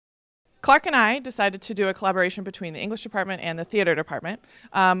Clark and I decided to do a collaboration between the English department and the theater department.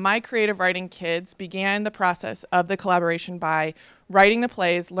 My creative writing kids began the process of the collaboration by writing the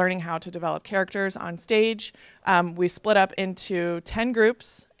plays, learning how to develop characters on stage. We split up into 10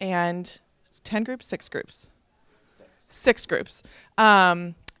 groups and 10 groups, 6 groups? Six groups.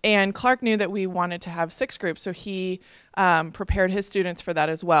 And Clark knew that we wanted to have 6 groups, so he prepared his students for that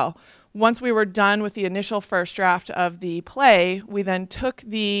as well. Once we were done with the initial first draft of the play, we then took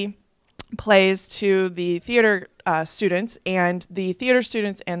the plays to the theater students, and the theater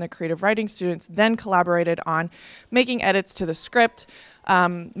students and the creative writing students then collaborated on making edits to the script.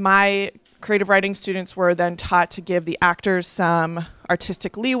 My creative writing students were then taught to give the actors some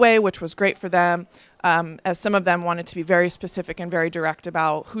artistic leeway, which was great for them, as some of them wanted to be very specific and very direct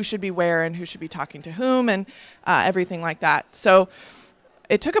about who should be where and who should be talking to whom and everything like that. So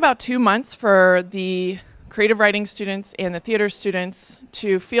it took about 2 months for the creative writing students and the theater students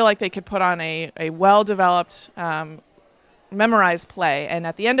to feel like they could put on a well-developed, memorized play. And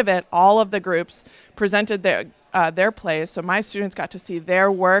at the end of it, all of the groups presented their plays. So my students got to see their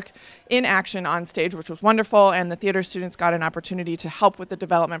work in action on stage, which was wonderful, and the theater students got an opportunity to help with the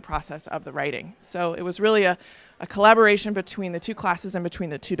development process of the writing. So it was really a collaboration between the 2 classes and between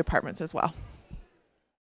the 2 departments as well.